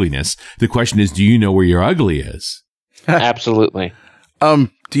has ugliness. The question is, do you know where your ugly is? Absolutely. Do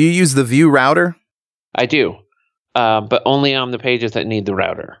you use the Vue router? I do, but only on the pages that need the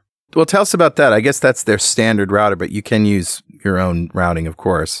router. Well, tell us about that. I guess that's their standard router, but you can use your own routing, of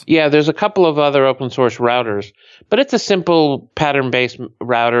course. Yeah, there's a couple of other open source routers, but it's a simple pattern-based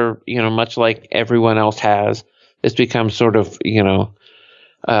router, much like everyone else has. It's become sort of, the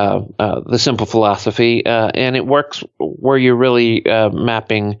simple philosophy, and it works where you're really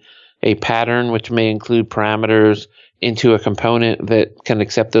mapping a pattern, which may include parameters, into a component that can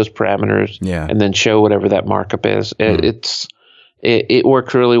accept those parameters, and then show whatever that markup is. It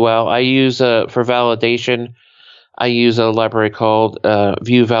works really well. I use for validation. I use a library called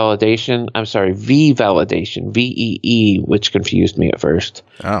vue validation. I'm sorry, V validation, VEE, which confused me at first.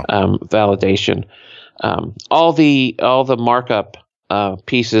 Validation. All the markup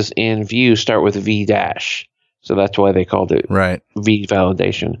pieces in Vue start with V dash, so that's why they called it V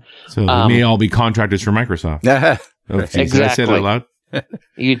validation. So they may all be contractors for Microsoft. Exactly. Did I say that out loud?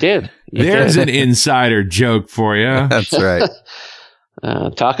 You did. There's an insider joke for you. That's right.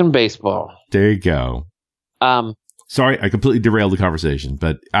 Talking baseball. There you go. Sorry, I completely derailed the conversation,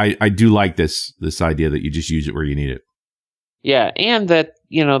 but I do like this idea that you just use it where you need it. Yeah, and that,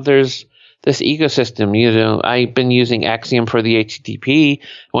 there's this ecosystem. I've been using Axiom for the HTTP.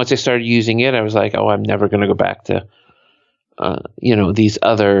 Once I started using it, I was like, I'm never going to go back to, these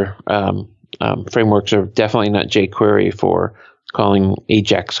other frameworks are definitely not jQuery for calling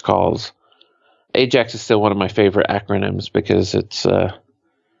AJAX calls. AJAX is still one of my favorite acronyms because it's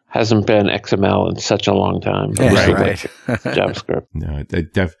hasn't been XML in such a long time. Right. JavaScript. No,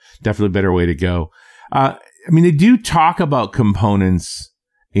 definitely a better way to go. They do talk about components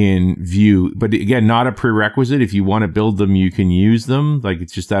in Vue, but again, not a prerequisite. If you want to build them, you can use them. Like,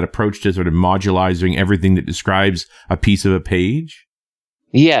 it's just that approach to sort of modularizing everything that describes a piece of a page.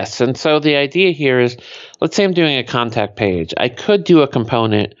 Yes, and so the idea here is, let's say I'm doing a contact page. I could do a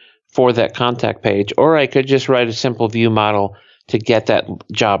component for that contact page, or I could just write a simple Vue model to get that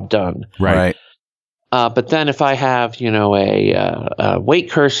job done. Right. But then if I have, a wait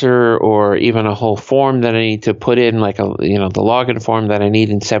cursor or even a whole form that I need to put in, like the login form that I need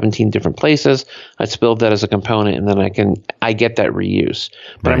in 17 different places, let's build that as a component, and then I get that reuse.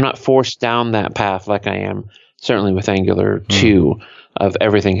 But I'm not forced down that path like I am certainly with Angular 2 of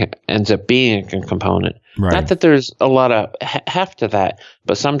everything ends up being a component. Right. Not that there's a lot of heft to that,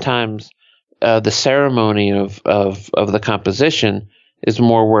 but sometimes the ceremony of the composition is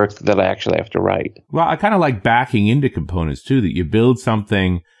more work that I actually have to write. Well, I kind of like backing into components too, that you build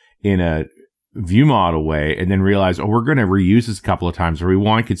something in a view model way and then realize, we're going to reuse this a couple of times, or we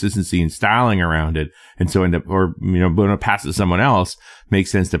want consistency and styling around it. And so going to pass it to someone else, makes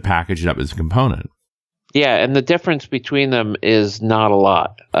sense to package it up as a component. Yeah. And the difference between them is not a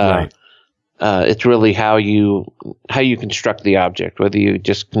lot. Right. It's really how you construct the object, whether you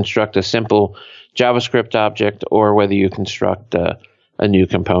just construct a simple JavaScript object or whether you construct a new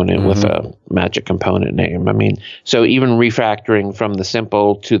component with a magic component name. So even refactoring from the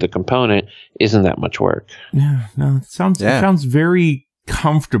simple to the component isn't that much work. Yeah, no, it sounds very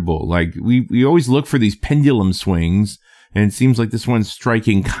comfortable. Like we always look for these pendulum swings, and it seems like this one's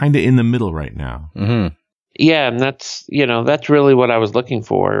striking kind of in the middle right now. Mm-hmm. Yeah, and that's really what I was looking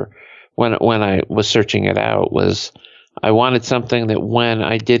for when I was searching it out. Was I wanted something that when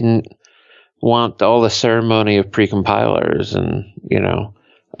I didn't want all the ceremony of precompilers and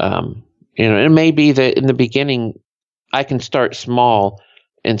it may be that in the beginning I can start small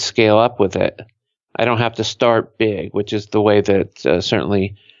and scale up with it. I don't have to start big, which is the way that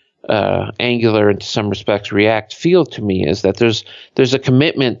certainly Angular and to some respects React feel to me, is that there's a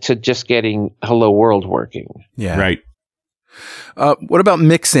commitment to just getting Hello World working. Yeah. Right. What about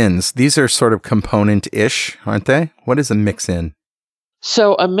mix-ins? These are sort of component-ish, aren't they? What is a mix-in?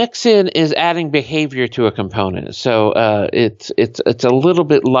 So a mix-in is adding behavior to a component. So it's a little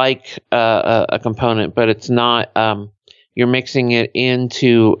bit like a component, but it's not. You're mixing it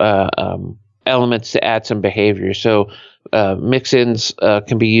into elements to add some behavior. So mix-ins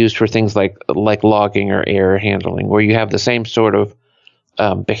can be used for things like logging or error handling, where you have the same sort of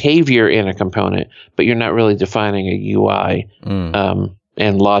behavior in a component, but you're not really defining a UI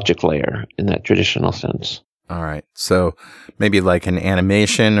and logic layer in that traditional sense. All right. So maybe like an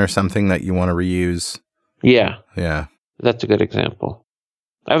animation or something that you want to reuse. Yeah. Yeah. That's a good example.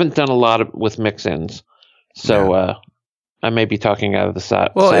 I haven't done a lot with mix-ins, so I may be talking out of the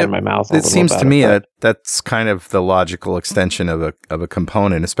side of my mouth. It seems to me that that's kind of the logical extension of a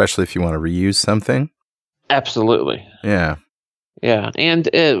component, especially if you want to reuse something. Absolutely. Yeah. Yeah, and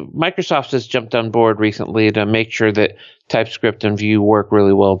Microsoft has jumped on board recently to make sure that TypeScript and Vue work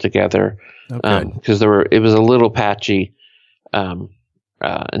really well together. Because it was a little patchy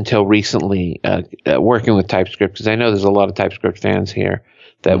until recently working with TypeScript, because I know there's a lot of TypeScript fans here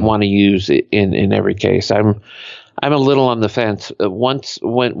that want to use it in every case. I'm a little on the fence. When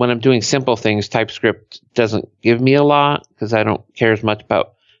I'm doing simple things, TypeScript doesn't give me a lot because I don't care as much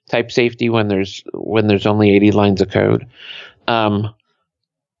about type safety when there's only 80 lines of code.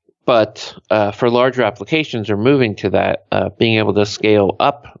 But for larger applications or moving to that, being able to scale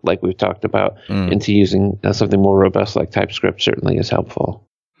up, like we've talked about, into using something more robust like TypeScript certainly is helpful.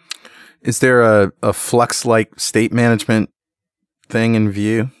 Is there a Flux-like state management thing in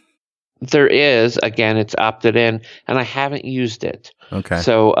Vue? There is. Again, it's opted in, and I haven't used it. Okay.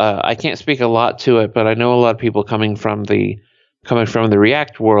 So I can't speak a lot to it, but I know a lot of people coming from the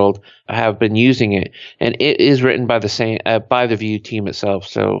React world have been using it, and it is written by the Vue team itself.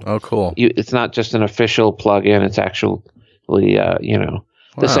 So cool. It's not just an official plugin; it's actually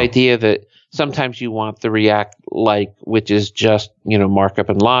this idea that sometimes you want the React which is just markup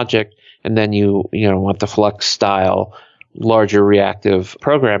and logic, and then you want the Flux style larger reactive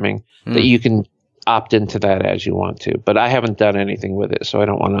programming that you can opt into that as you want to. But I haven't done anything with it, so I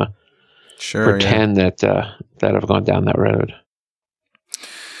don't want to pretend that I've gone down that road.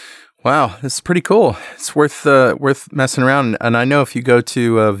 Wow, this is pretty cool. It's worth messing around. And I know if you go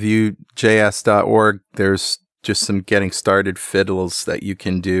to vue.js.org, there's just some getting started fiddles that you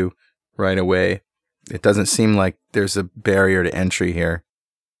can do right away. It doesn't seem like there's a barrier to entry here.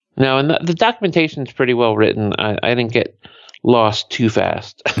 No, and the documentation is pretty well written. I didn't get lost too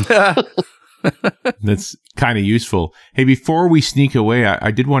fast. That's kind of useful. Hey, before we sneak away,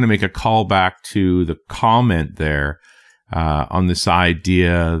 I did want to make a call back to the comment there on this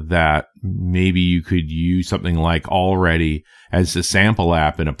idea that maybe you could use something like Already as a sample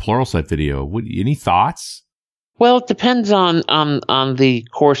app in a Pluralsight video. Any thoughts? Well, it depends on the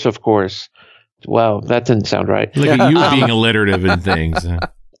course, of course. Well, that didn't sound right. Look at you being alliterative and things.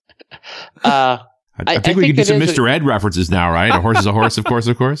 I think we can do some Mr. Ed references now, right? A horse is a horse, of course,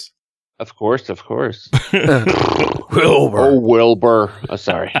 of course. Of course. Wilbur. Oh, Wilbur. Oh,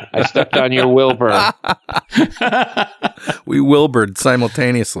 sorry. I stepped on your Wilbur. We Wilbured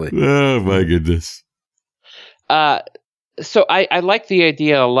simultaneously. Oh, my goodness. So I like the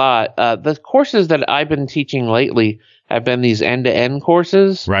idea a lot. The courses that I've been teaching lately have been these end-to-end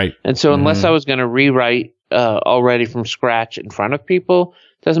courses. Right. And so unless I was going to rewrite Already from scratch in front of people,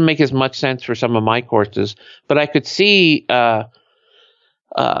 it doesn't make as much sense for some of my courses. But I could see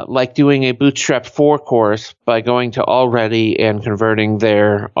like doing a Bootstrap 4 course by going to Already and converting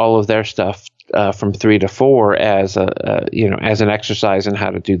all of their stuff from 3 to 4 as as an exercise in how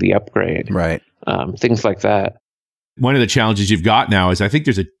to do the upgrade. Right. Things like that. One of the challenges you've got now is I think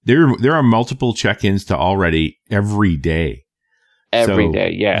there are multiple check-ins to Already every day. Every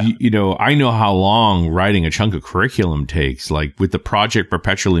day, yeah. I know how long writing a chunk of curriculum takes. Like with the project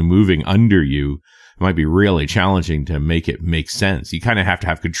perpetually moving under you, it might be really challenging to make it make sense. You kind of have to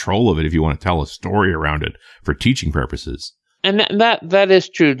have control of it if you want to tell a story around it for teaching purposes. And that is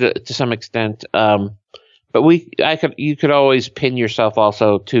true to some extent. But you could always pin yourself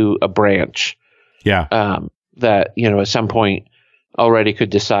also to a branch. Yeah. That at some point Already could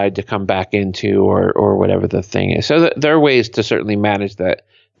decide to come back into or whatever the thing is. So there are ways to certainly manage that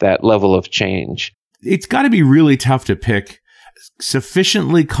level of change. It's got to be really tough to pick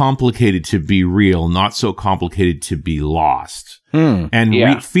sufficiently complicated to be real, not so complicated to be lost,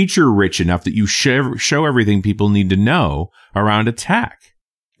 and feature rich enough that you show everything people need to know around a tech.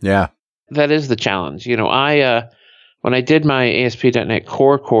 Yeah, that is the challenge. I when I did my ASP.NET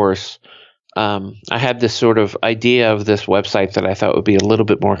Core course, I had this sort of idea of this website that I thought would be a little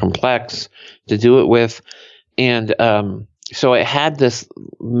bit more complex to do it with. And so I had this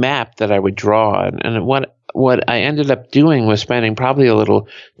map that I would draw. And what I ended up doing was spending probably a little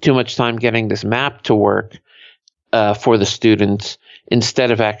too much time getting this map to work for the students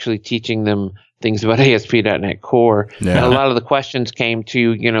instead of actually teaching them things about ASP.NET Core. Yeah. And a lot of the questions came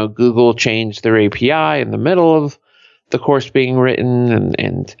to, Google changed their API in the middle of the course being written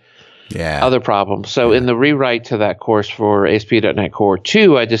and other problems. So in the rewrite to that course for ASP.NET Core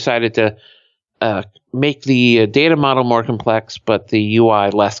 2, I decided to make the data model more complex, but the UI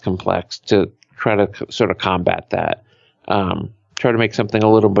less complex to try to sort of combat that. Try to make something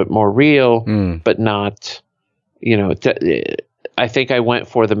a little bit more real, but not, I think I went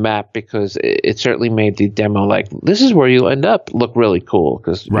for the map because it certainly made the demo like, this is where you'll end up look really cool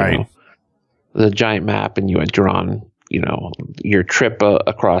because, the giant map and you had drawn, your trip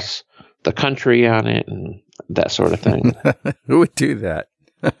across the country on it and that sort of thing. Who would do that?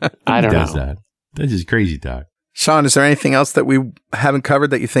 I don't know. That? That's just crazy talk. Shawn, is there anything else that we haven't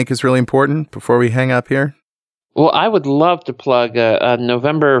covered that you think is really important before we hang up here? Well, I would love to plug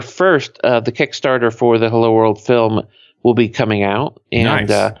November 1st, the Kickstarter for the Hello World film will be coming out, and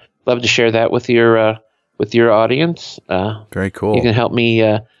Nice. love to share that with your audience. Very cool. You can help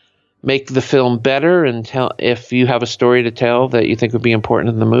me make the film better, and tell if you have a story to tell that you think would be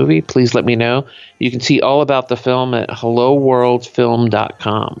important in the movie. Please let me know. You can see all about the film at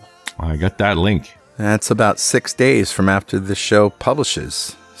helloworldfilm.com. I got that link. That's about 6 days from after the show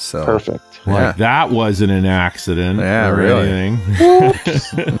publishes. So Perfect. Like that wasn't an accident. Yeah, or really.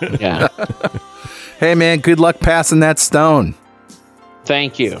 anything. Yeah. Hey, man, good luck passing that stone.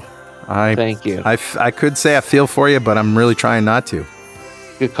 Thank you. Thank you. I could say I feel for you, but I'm really trying not to.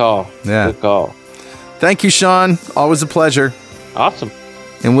 Good call. Yeah. Good call. Thank you, Shawn. Always a pleasure. Awesome.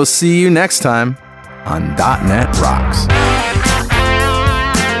 And we'll see you next time on .NET Rocks.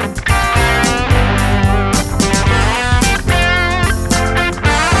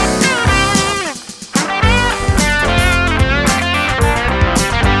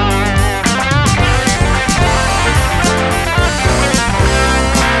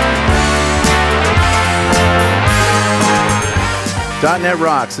 .NET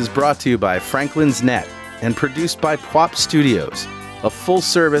Rocks is brought to you by Franklin's Net and produced by Pwop Studios, a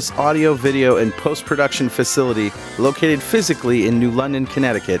full-service audio, video, and post-production facility located physically in New London,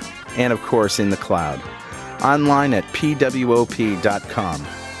 Connecticut, and of course in the cloud. Online at pwop.com.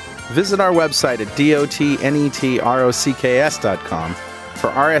 Visit our website at dotnetrocks.com for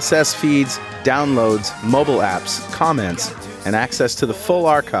RSS feeds, downloads, mobile apps, comments, and access to the full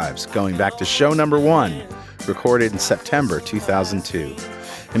archives going back to show number 1, recorded in September 2002.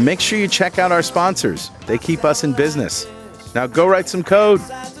 And make sure you check out our sponsors. They keep us in business. Now go write some code.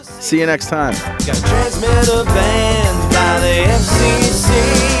 See you next time. Got transmitter banned by the FCC.